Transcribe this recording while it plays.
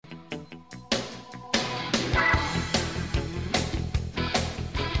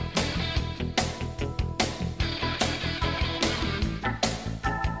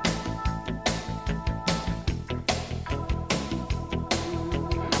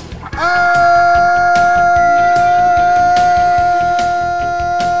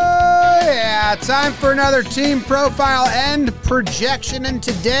Time for another team profile and projection, and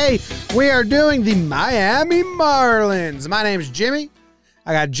today we are doing the Miami Marlins. My name's Jimmy.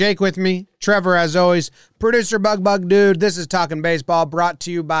 I got Jake with me, Trevor as always, producer Bug Dude. This is Talking Baseball, brought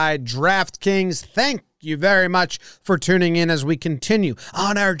to you by DraftKings. Thank you very much for tuning in as we continue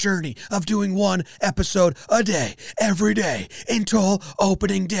on our journey of doing one episode a day, every day, until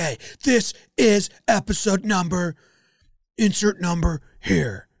opening day. This is episode number, insert number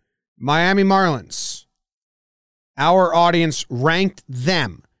here. Miami Marlins. Our audience ranked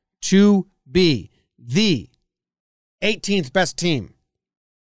them to be the 18th best team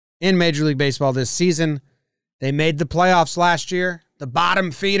in Major League Baseball this season. They made the playoffs last year. The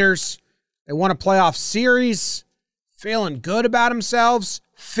bottom feeders. They won a playoff series. Feeling good about themselves.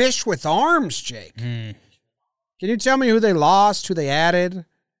 Fish with arms, Jake. Can you tell me who they lost, who they added,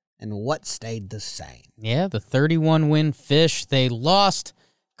 and what stayed the same? Yeah, the 31-win Fish. They lost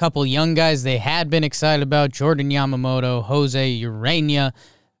couple young guys they had been excited about, Jordan Yamamoto, Jose Urena.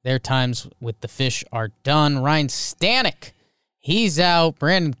 Their times with the Fish are done. Ryan Stanek, he's out.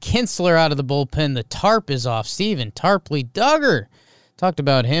 Brandon Kinsler out of the bullpen. The tarp is off. Steven Tarpley Duggar. Talked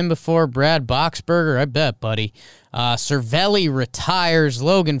about him before. Brad Boxberger, I bet, buddy. Cervelli retires.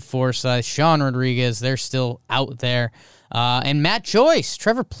 Logan Forsythe, Sean Rodriguez, they're still out there. And Matt Joyce,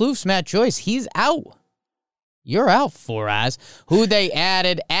 Trevor Plouffe's Matt Joyce, he's out. You're out, Four Eyes. Who they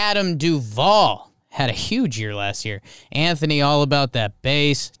added, Adam Duvall. Had a huge year last year. Anthony, all about that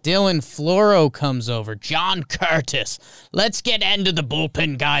base. Dylan Floro comes over. John Curtis. Let's get into the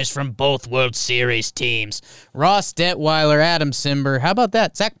bullpen guys from both World Series teams. Ross Detweiler, Adam Simber. How about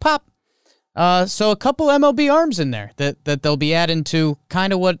that? Zach Pop. So a couple MLB arms in there that they'll be adding to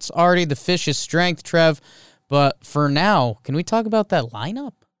kind of what's already the Fish's strength, Trev. But for now, can we talk about that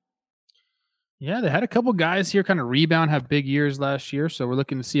lineup? Yeah, they had a couple guys here kind of rebound, have big years last year. So we're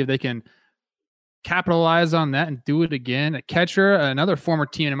looking to see if they can capitalize on that and do it again. A catcher, another former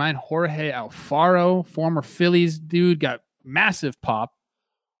team of mine, Jorge Alfaro, former Phillies dude, got massive pop.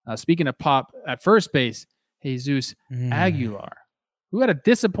 Speaking of pop, at first base, Jesus Aguilar, who had a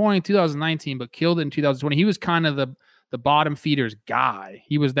disappointing 2019 but killed it in 2020. He was kind of the bottom feeders guy.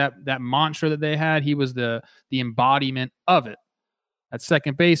 He was that mantra that they had. He was the embodiment of it. At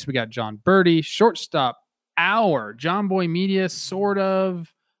second base, we got John Birdie. Shortstop, our John Boy Media, sort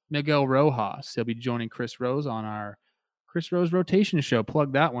of, Miguel Rojas. He'll be joining Chris Rose on our Chris Rose rotation show.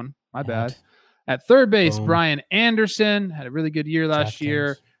 Plug that one. My bad. At third base, Brian Anderson. Had a really good year last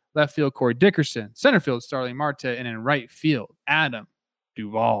year. Left field, Corey Dickerson. Center field, Starling Marte. And in right field, Adam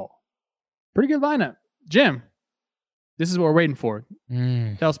Duvall. Pretty good lineup. Jim, this is what we're waiting for.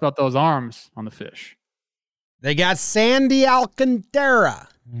 Tell us about those arms on the Fish. They got Sandy Alcantara.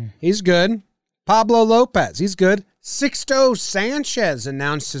 He's good. Pablo Lopez. He's good. Sixto Sanchez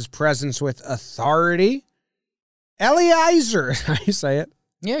announced his presence with authority. Eliezer. How do you say it?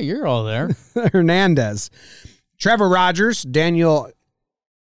 Yeah, you're all there. Hernandez. Trevor Rogers, Daniel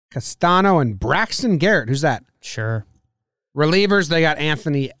Castano, and Braxton Garrett. Who's that? Sure. Relievers, they got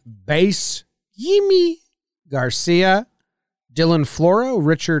Anthony Bass, Yimi Garcia, Dylan Floro,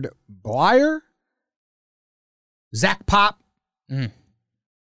 Richard Blyer, Zach Pop.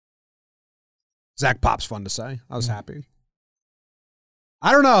 Zach Pop's fun to say. I was happy.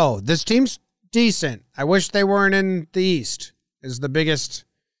 I don't know. This team's decent. I wish they weren't in the East is the biggest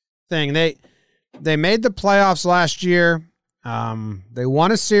thing. They made the playoffs last year. They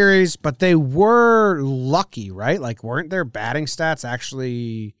won a series, but they were lucky, right? Like, weren't their batting stats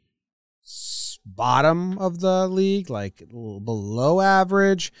actually bottom of the league, like a little below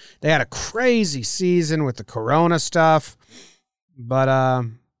average? They had a crazy season with the Corona stuff, but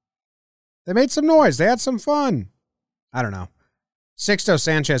they made some noise. They had some fun. I don't know. Sixto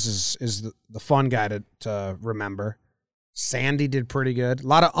Sanchez is the fun guy to remember. Sandy did pretty good. A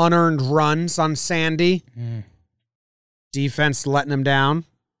lot of unearned runs on Sandy. Defense letting him down.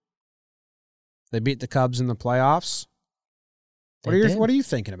 They beat the Cubs in the playoffs. What are you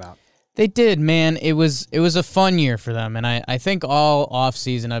thinking about? They did, man. It was a fun year for them, and I think all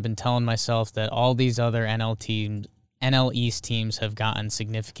offseason I've been telling myself that all these other NL East teams have gotten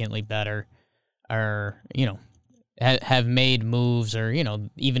significantly better, or have made moves, or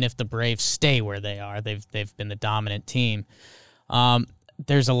even if the Braves stay where they are, they've been the dominant team.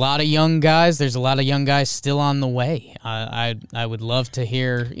 There's a lot of young guys. There's a lot of young guys still on the way. I would love to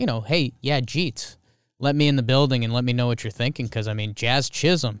hear, hey, yeah, Jeets, let me in the building and let me know what you're thinking, because Jazz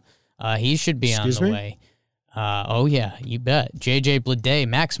Chisholm. He should be on the way. Oh, yeah, you bet. J.J. Bleday,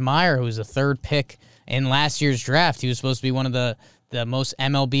 Max Meyer, who was the third pick in last year's draft. He was supposed to be one of the most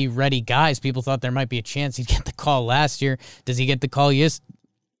MLB-ready guys. People thought there might be a chance he'd get the call last year. Does he get the call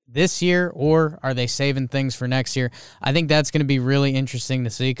this year, or are they saving things for next year? I think that's going to be really interesting to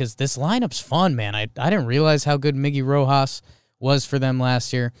see because this lineup's fun, man. I didn't realize how good Miggy Rojas was for them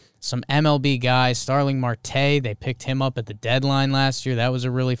last year. Some MLB guys, Starling Marte, they picked him up at the deadline last year. That was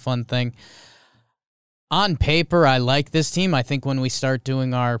a really fun thing. On paper, I like this team. I think when we start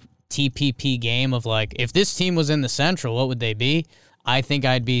doing our TPP game of like, if this team was in the Central, what would they be? I think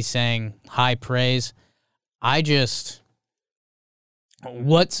I'd be saying high praise.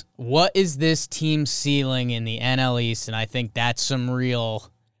 What is this team ceiling in the NL East? And I think that's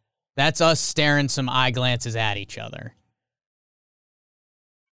that's us staring some eye glances at each other.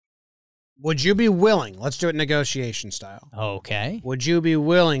 Would you be willing, let's do it negotiation style. Okay. Would you be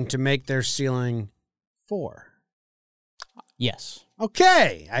willing to make their ceiling 4? Yes.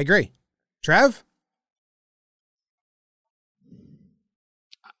 Okay, I agree. Trev?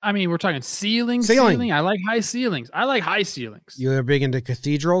 I mean, we're talking ceiling. I like high ceilings. You're big into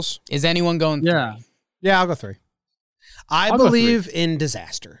cathedrals? Is anyone going 3? Yeah, I'll go 3. I believe in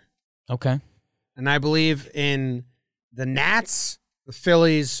disaster. Okay. And I believe in the Nats, the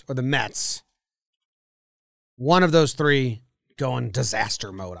Phillies, or the Mets. One of those 3 going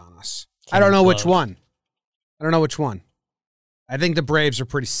disaster mode on us. I don't know which one. I think the Braves are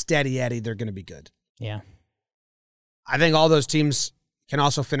pretty steady Eddie. They're going to be good. Yeah. I think all those teams can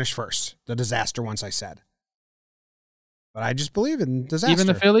also finish first. The disaster ones I said. But I just believe in disaster. Even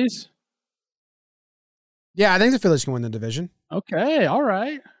the Phillies? Yeah, I think the Phillies can win the division. Okay, all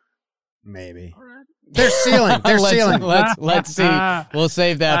right. Maybe. All right. They're ceiling. Let's see. We'll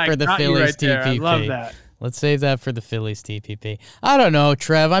save that for the Phillies TPP. I love that. Let's save that for the Phillies TPP. I don't know,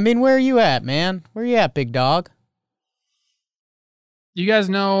 Trev. I mean, where are you at, man? Where are you at, big dog? You guys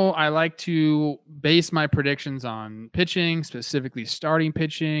know I like to base my predictions on pitching, specifically starting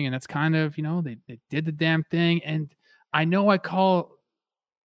pitching, and that's kind of, they did the damn thing. And I know I call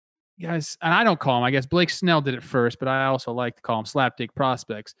guys, and I don't call them, I guess Blake Snell did it first, but I also like to call them slapdick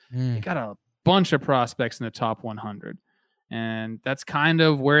prospects. They got a bunch of prospects in the top 100, and that's kind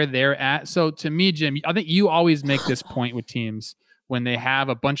of where they're at. So to me, Jim, I think you always make this point with teams when they have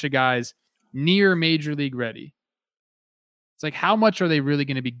a bunch of guys near major league ready. It's like, how much are they really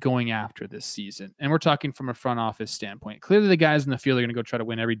going to be going after this season? And we're talking from a front office standpoint. Clearly, the guys in the field are going to go try to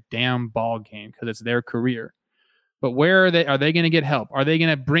win every damn ball game because it's their career. But where are they? Are they going to get help? Are they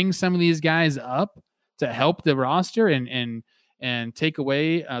going to bring some of these guys up to help the roster and take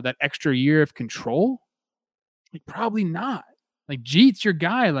away that extra year of control? Like, probably not. Like, Jeet's your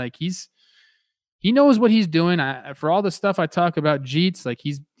guy. Like, he knows what he's doing. For all the stuff I talk about Jeets, like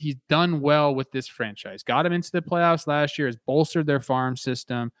he's done well with this franchise. Got him into the playoffs last year, has bolstered their farm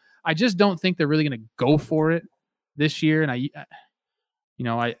system. I just don't think they're really going to go for it this year. And I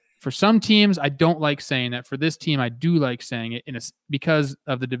for some teams, I don't like saying that. For this team, I do like saying it because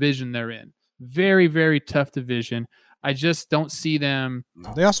of the division they're in. Very, very tough division. I just don't see them.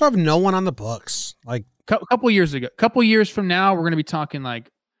 They also have no one on the books. Like a couple years from now, we're going to be talking like,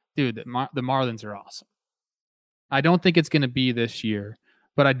 dude, the Marlins are awesome. I don't think it's going to be this year,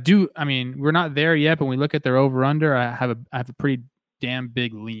 but we're not there yet. But when we look at their over/under, I have a pretty damn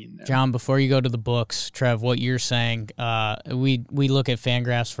big lean there. John, before you go to the books, Trev, what you're saying, we look at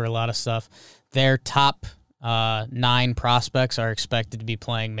Fangraphs for a lot of stuff. Their top 9 prospects are expected to be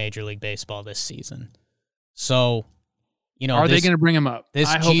playing Major League Baseball this season. So, are they going to bring him up?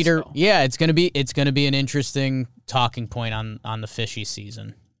 This Jeter, so. Yeah, it's going to be an interesting talking point on the fishy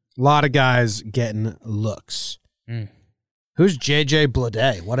season. A lot of guys getting looks. Who's JJ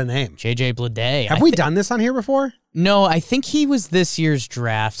Bleday? What a name. JJ Bleday. Have we done this on here before? No, I think he was this year's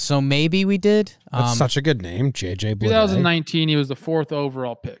draft, so maybe we did. That's such a good name, JJ Bleday. 2019, he was the 4th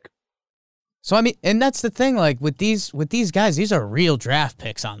overall pick. So, I mean, and that's the thing, like, with these guys, these are real draft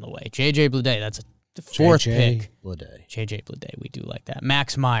picks on the way. JJ Bleday, that's a 4th pick. JJ Bleday, we do like that.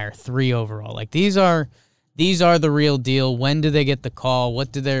 Max Meyer, 3 overall. Like, these are the real deal. When do they get the call?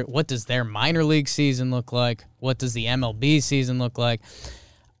 What does their minor league season look like? What does the MLB season look like?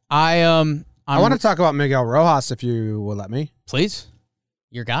 I want to talk about Miguel Rojas, if you will let me. Please.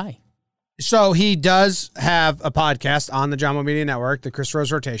 Your guy. So he does have a podcast on the Jamo Media Network, the Chris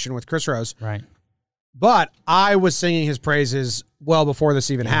Rose Rotation with Chris Rose. Right. But I was singing his praises well before this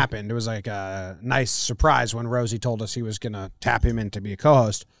even happened. It was like a nice surprise when Rosie told us he was going to tap him in to be a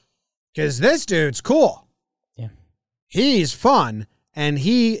co-host. Because this dude's cool. Yeah. He's fun, and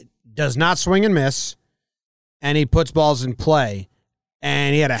he does not swing and miss, and he puts balls in play.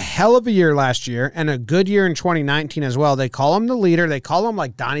 And he had a hell of a year last year and a good year in 2019 as well. They call him the leader. They call him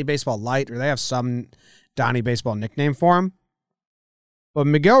like Donnie Baseball Light, or they have some Donnie Baseball nickname for him. But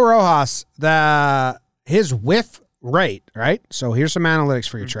Miguel Rojas, his whiff rate, right? So here's some analytics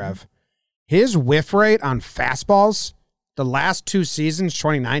for you, Trev. His whiff rate on fastballs the last 2 seasons,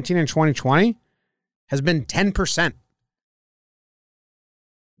 2019 and 2020, has been 10%.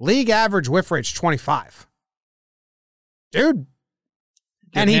 League average whiff rate's 25. Dude.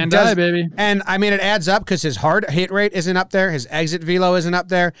 And he does, baby. And I mean, it adds up because his hard hit rate isn't up there. His exit velo isn't up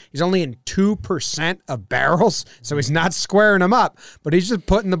there. He's only in 2% of barrels, so he's not squaring them up, but he's just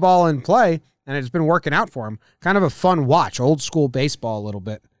putting the ball in play, and it's been working out for him. Kind of a fun watch, old school baseball a little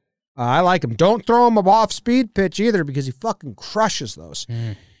bit. I like him. Don't throw him a off-speed pitch either because he fucking crushes those.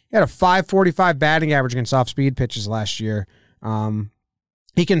 He had a 545 batting average against off-speed pitches last year.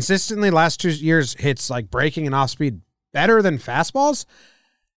 He consistently, last 2 years, hits like breaking and off-speed better than fastballs.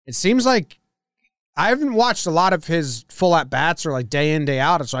 It seems like I haven't watched a lot of his full at-bats or like day in, day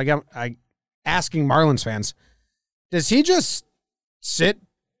out, so I asking Marlins fans, does he just sit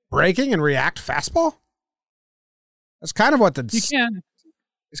breaking and react fastball? That's kind of what the... You can.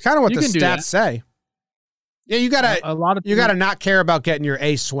 It's kind of what the stats say. Yeah, you gotta not care about getting your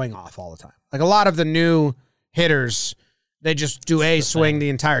A swing off all the time. Like a lot of the new hitters, they just do A swing the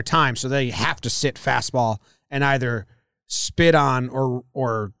entire time, so they have to sit fastball and either spit on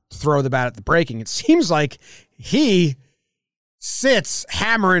or throw the bat at the breaking. It seems like he sits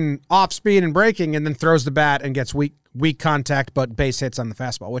hammering off speed and breaking and then throws the bat and gets weak contact but base hits on the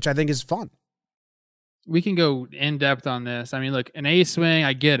fastball, which I think is fun. We can go in depth on this. I mean, look, an A swing,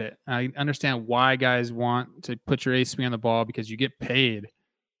 I get it. I understand why guys want to put your A swing on the ball because you get paid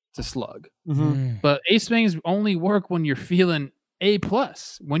to slug. But A swings only work when you're feeling A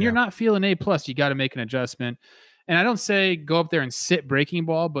plus. When you're not feeling A plus, you got to make an adjustment. And I don't say go up there and sit breaking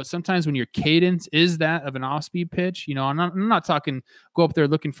ball, but sometimes when your cadence is that of an off-speed pitch, you know, I'm not talking go up there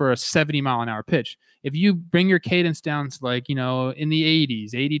looking for a 70-mile-an-hour pitch. If you bring your cadence down to like, you know, in the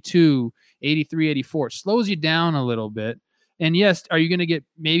 80s, 82, 83, 84, it slows you down a little bit. And yes, are you going to get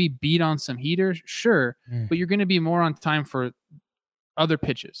maybe beat on some heaters? Sure. But you're going to be more on time for other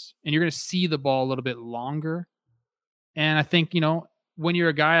pitches and you're going to see the ball a little bit longer. And I think, you know, when you're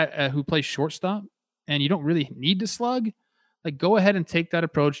a guy who plays shortstop, and you don't really need to slug, like go ahead and take that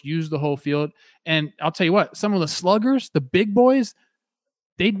approach, use the whole field. And I'll tell you what, some of the sluggers, the big boys,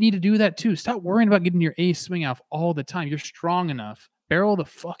 they need to do that too. Stop worrying about getting your A swing off all the time. You're strong enough. Barrel the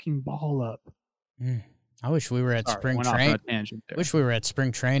fucking ball up. I wish we were at spring train. Wish we were at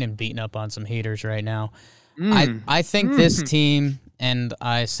spring train and beating up on some heaters right now. I think this team, and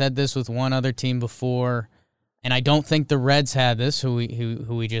I said this with one other team before, and I don't think the Reds had this, who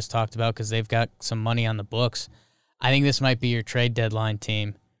we just talked about, because they've got some money on the books. I think this might be your trade deadline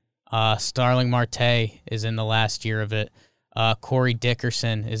team. Starling Marte is in the last year of it. Corey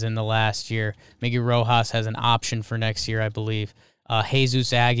Dickerson is in the last year. Miggy Rojas has an option for next year, I believe.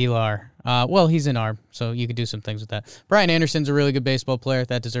 Jesus Aguilar. Well, he's in ARB, so you could do some things with that. Brian Anderson's a really good baseball player.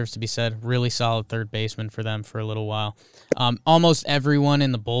 That deserves to be said. Really solid third baseman for them for a little while. Almost everyone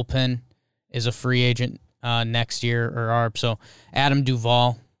in the bullpen is a free agent next year or ARB. So Adam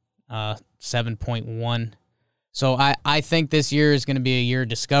Duvall, 7.1. So I think this year is going to be a year of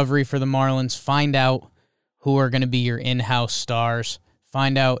discovery for the Marlins. Find out who are going to be your in-house stars.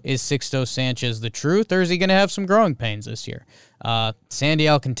 Find out, is Sixto Sanchez the truth, or is he going to have some growing pains this year? Sandy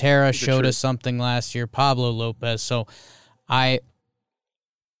Alcantara showed us something last year. Pablo Lopez. So I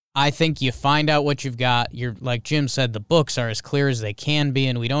think you find out what you've got. You're, like Jim said, the books are as clear as they can be,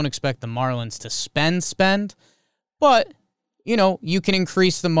 and we don't expect the Marlins to spend. But, you know, you can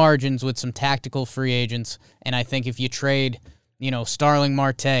increase the margins with some tactical free agents. And I think if you trade, you know, Starling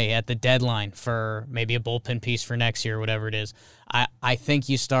Marte at the deadline for maybe a bullpen piece for next year or whatever it is, I think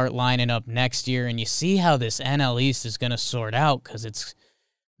you start lining up next year and you see how this NL East is going to sort out, because it's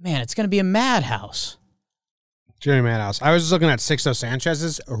going to be a madhouse. Jimmy Madhouse. I was just looking at Sixto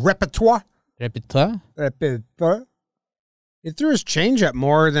Sanchez's repertoire. He threw his changeup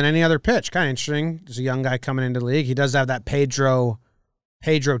more than any other pitch. Kind of interesting. There's a young guy coming into the league. He does have that Pedro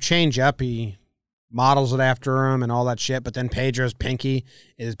changeup. He models it after him and all that shit. But then Pedro's pinky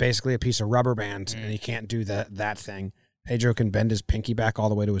is basically a piece of rubber band, and he can't do that thing. Pedro can bend his pinky back all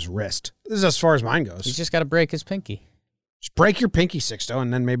the way to his wrist. This is as far as mine goes. He's just got to break his pinky. Just break your pinky, Sixto,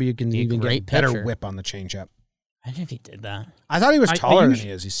 and then maybe you can even get a better whip on the changeup. Imagine if he did that. I thought he was taller than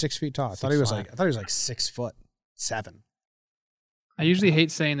he is. He's 6 feet tall. I thought he was like 6'7". I usually hate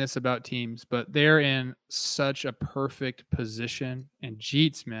saying this about teams, but they're in such a perfect position. And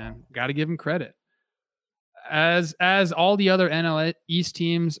Jeets, man, got to give him credit. As all the other NL East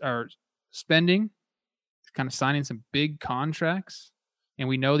teams are spending, kind of signing some big contracts, and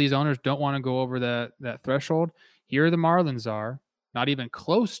we know these owners don't want to go over that threshold. Here the Marlins are, not even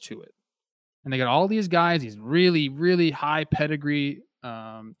close to it. And they got all these guys, these really, really high pedigree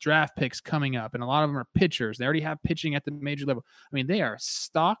draft picks coming up. And a lot of them are pitchers. They already have pitching at the major level. I mean, they are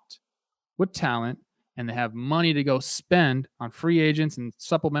stocked with talent, and they have money to go spend on free agents and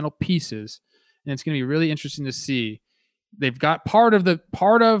supplemental pieces. And it's going to be really interesting to see. They've got part of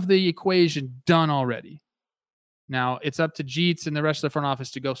the equation done already. Now it's up to Jeets and the rest of the front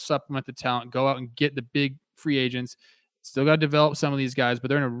office to go supplement the talent, go out and get the big free agents. Still got to develop some of these guys, but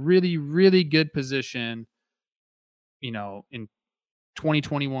they're in a really, really good position, in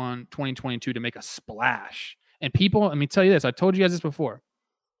 2021, 2022 to make a splash. And people, let me tell you this, I told you guys this before.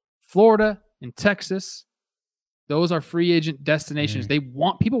 Florida and Texas, those are free agent destinations.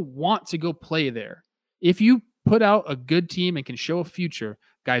 People want to go play there. If you put out a good team and can show a future,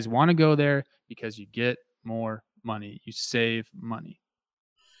 guys want to go there because you get more money. You save money.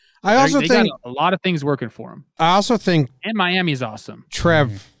 I also think got a lot of things working for them. I also think, and Miami's awesome.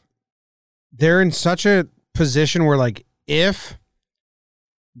 Trev, they're in such a position where, like, if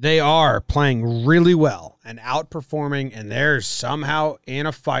they are playing really well and outperforming, and they're somehow in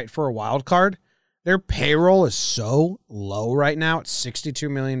a fight for a wild card, their payroll is so low right now at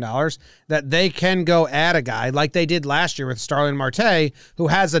 $62 million that they can go add a guy like they did last year with Starling Marte, who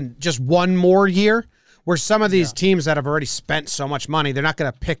has just one more year, where some of these teams that have already spent so much money, they're not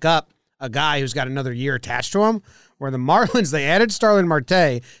going to pick up a guy who's got another year attached to him. Where the Marlins, they added Starling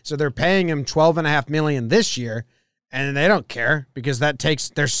Marte, so they're paying him $12.5 million this year, and they don't care because they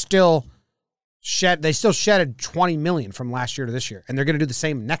still shedded $20 million from last year to this year, and they're going to do the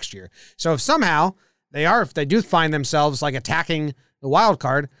same next year. So if somehow if they do find themselves like attacking the wild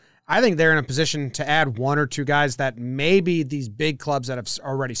card, I think they're in a position to add one or two guys that maybe these big clubs that have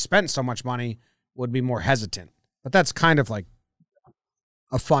already spent so much money would be more hesitant. But that's kind of like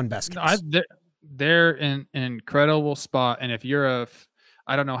a fun best case. They're in an incredible spot. And if you're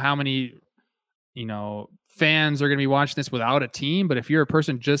I don't know how many, fans are going to be watching this without a team, but if you're a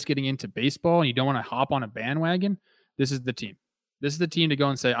person just getting into baseball and you don't want to hop on a bandwagon, this is the team. This is the team to go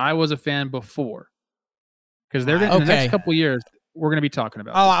and say, I was a fan before. Because they're in the next couple of years, we're going to be talking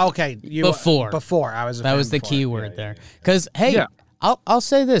about. Oh, okay. Before I was a that fan was the before. key word there. Because, I'll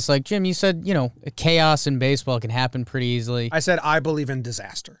say this, like Jim, you said, chaos in baseball can happen pretty easily. I said I believe in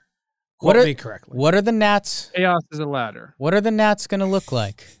disaster. Quote me correctly. What are the Nats? Chaos is a ladder. What are the Nats going to look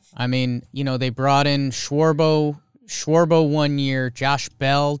like? I mean, they brought in Schwarbo 1 year. Josh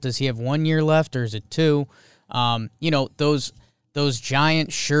Bell, does he have 1 year left or is it 2? Those giant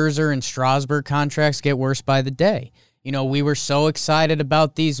Scherzer and Strasburg contracts get worse by the day. We were so excited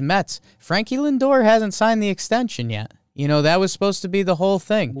about these Mets. Frankie Lindor hasn't signed the extension yet. That was supposed to be the whole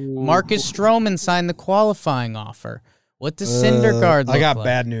thing. Ooh. Marcus Stroman signed the qualifying offer. What does Syndergaard look like? I got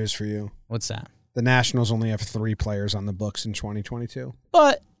bad news for you. What's that? The Nationals only have 3 players on the books in 2022.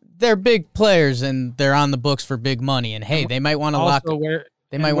 But they're big players and they're on the books for big money. And hey, they might want to lock.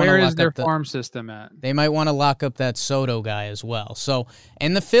 Where is their farm system at? They might want to lock up that Soto guy as well. So,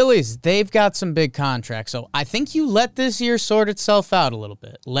 and the Phillies, they've got some big contracts. So I think you let this year sort itself out a little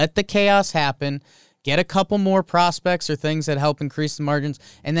bit. Let the chaos happen. Get a couple more prospects or things that help increase the margins.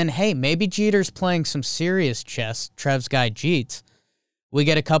 And then, hey, maybe Jeter's playing some serious chess, Trev's guy Jeets. We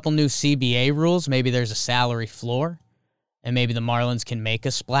get a couple new CBA rules. Maybe there's a salary floor. And maybe the Marlins can make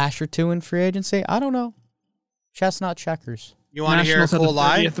a splash or two in free agency. I don't know. Chestnut checkers. You want to hear a cool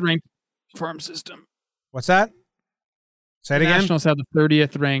lie? 30th ranked farm system. What's that? Say it again. Nationals have the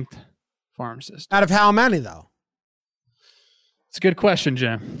 30th ranked farm system. Out of how many, though? It's a good question,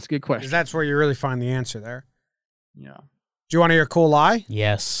 Jim. It's a good question. Because that's where you really find the answer there. Yeah. Do you want to hear a cool lie?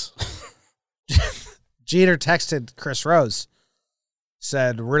 Yes. Jeter texted Chris Rose.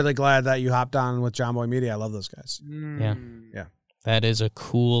 Said, really glad that you hopped on with John Boy Media. I love those guys. Yeah. That is a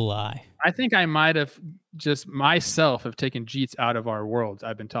cool lie. I think I might have just myself have taken Jeets out of our world.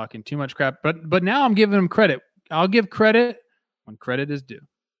 I've been talking too much crap, but now I'm giving him credit. I'll give credit when credit is due.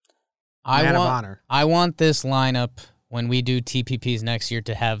 Man of honor. I want this lineup when we do TPPs next year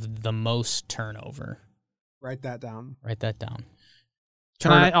to have the most turnover. Write that down.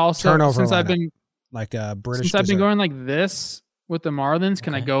 Can I also, turnover since lineup. I've been like a British since I've been dessert. going like this with the Marlins,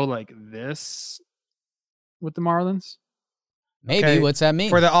 can I go like this with the Marlins? Maybe. Okay. What's that mean?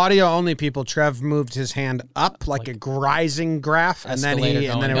 For the audio only people, Trev moved his hand up like a rising graph, and then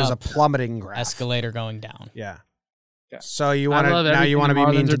it was a plummeting graph. Escalator going down. Yeah. Yeah. So you want to be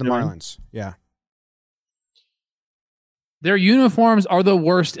mean to the Marlins. Yeah. Their uniforms are the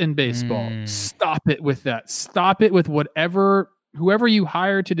worst in baseball. Stop it with that. Stop it with whoever you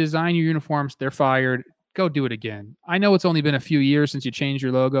hire to design your uniforms, they're fired. Go do it again. I know it's only been a few years since you changed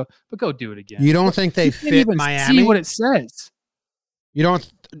your logo, but go do it again. You don't think they you fit can't even Miami? see what it says. You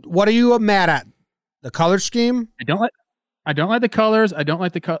don't? what are you mad at? The color scheme? I don't like the colors. I don't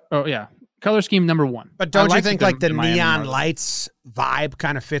like the color scheme number one. But don't you think the the Miami neon Marlins. lights vibe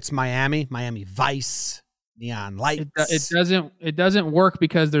kind of fits Miami Vice, neon lights? It doesn't work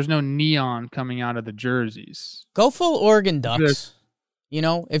because there's no neon coming out of the jerseys. Go full Oregon Ducks. You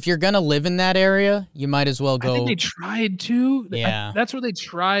know, if you're going to live in that area, you might as well go. I think they tried to. Yeah. That's what they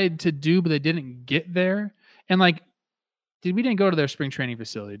tried to do, but they didn't get there. And we didn't go to their spring training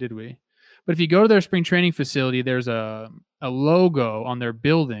facility, did we? But if you go to their spring training facility, there's a logo on their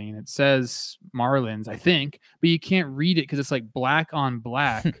building and it says Marlins, I think, but you can't read it because it's like black on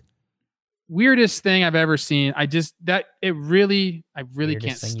black. Weirdest thing I've ever seen. I really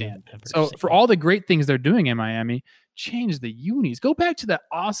can't stand it. So for all the great things they're doing in Miami, change the unis. Go back to that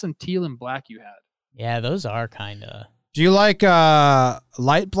awesome teal and black you had. Yeah, those are kind of. Do you like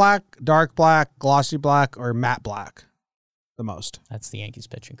light black, dark black, glossy black, or matte black the most? That's the Yankees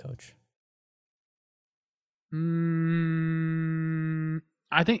pitching coach. I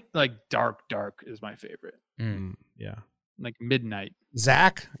think dark is my favorite. Yeah. Like midnight.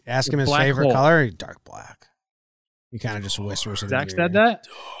 Zach, ask him his black favorite hole. color. Dark black. He kind of just whispers. Zach said that?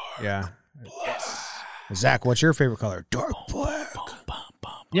 Yeah. Zach, what's your favorite color? Dark black.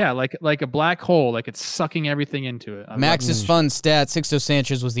 Yeah, like a black hole, like it's sucking everything into it. Max's fun stat, Sixto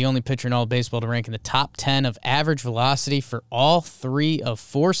Sanchez was the only pitcher in all of baseball to rank in the top 10 of average velocity for all 3 of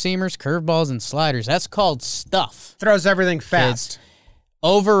four-seamers, curveballs, and sliders. That's called stuff. Throws everything fast. Kids.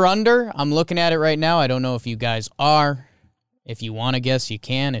 Over, under, I'm looking at it right now. I don't know if you guys are. If you want to guess, you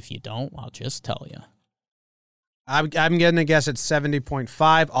can. If you don't, I'll just tell you. I'm going to guess it's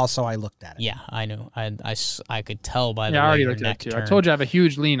 70.5. Also, I looked at it. Yeah, I know. I could tell by the I way already your looked at neck it too. turned. I told you I have a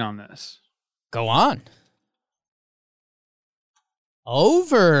huge lean on this. Go on.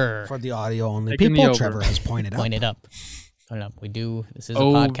 Over. For the audio only Taking the people, over. Trevor has pointed out. Point it up. Point it up. We do. This is a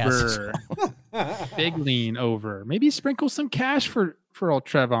podcast. As Over. well. Big lean over. Maybe sprinkle some cash for old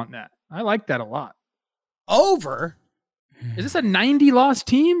Trev on that. I like that a lot. Over Is this a 90-loss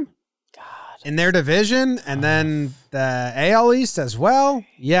team? in their division, and then the AL East as well.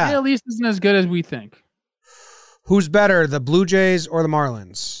 Yeah. AL East isn't as good as we think. Who's better, the Blue Jays or the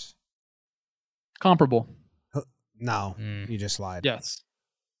Marlins? Comparable. No, you just lied. Yes.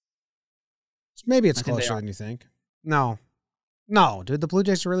 Maybe it's I think they closer are. than you think. No, dude, the Blue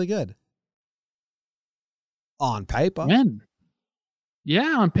Jays are really good. On paper. When?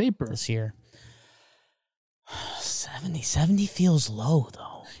 Yeah, on paper. This year. 70 feels low,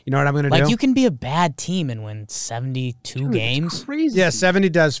 though. You know what I'm going to do? Like, you can be a bad team and win 72 Dude, games. it's crazy. Yeah, 70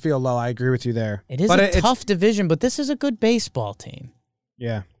 does feel low. I agree with you there. It is But a tough division, but this is a good baseball team.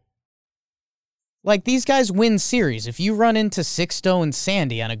 Yeah. Like, these guys win series. If you run into Sixto and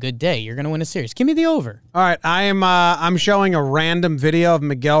Sandy on a good day, you're going to win a series. Give me the over. All right, I'm showing a random video of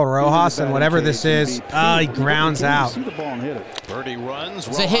Miguel Rojas, and whatever this is, he grounds out. Birdie runs.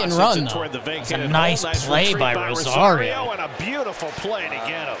 It's a hit and run, though. It's a nice play by Rosario. And a beautiful play to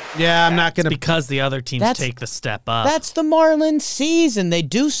get him. Yeah, I'm not going to. Because the other teams take the step up. That's the Marlins season. They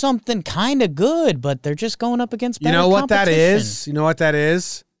do something kind of good, but they're just going up against better You know what that competition. is? You know what that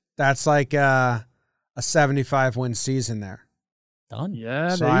is? That's like a 75-win season there. Done. Yeah,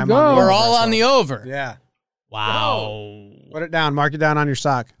 So there you I'm go. on the We're over. all on the over. Yeah. Wow. Put it down. Mark it down on your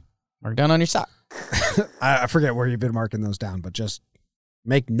sock. Mark down on your sock. I forget where you've been marking those down, but just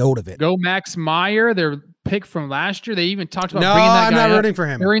make note of it. Go Max Meyer, their pick from last year. They even talked about No, bringing that I'm guy not up rooting for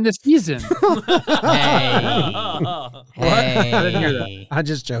him. during the season. Hey. I didn't hear that. Hey. I'm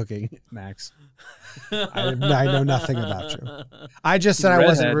just joking, Max. I know nothing about you. I just said I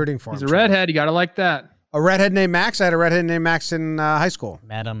wasn't rooting for him. He's a redhead. You got to like that. A redhead named Max. I had a redhead named Max in high school.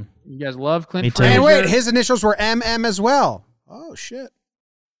 Madam. You guys love Clint Me too. Frazier. And wait, his initials were MM as well. Oh, shit.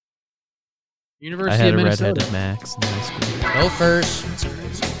 I University had of a Minnesota. redheaded Max in high school. Go first. That's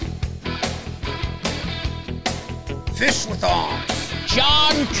crazy. Fish with arms.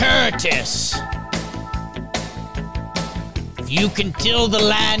 John Curtis. If you can till the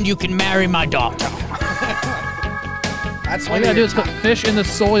land, you can marry my daughter. That's All what you gotta do is put fish in the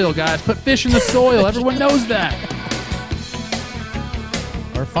soil, guys. Put fish in the soil. Everyone knows that.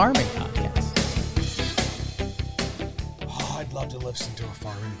 Or farming podcast. Oh, I'd love to listen to a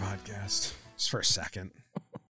farming podcast. Just for a second.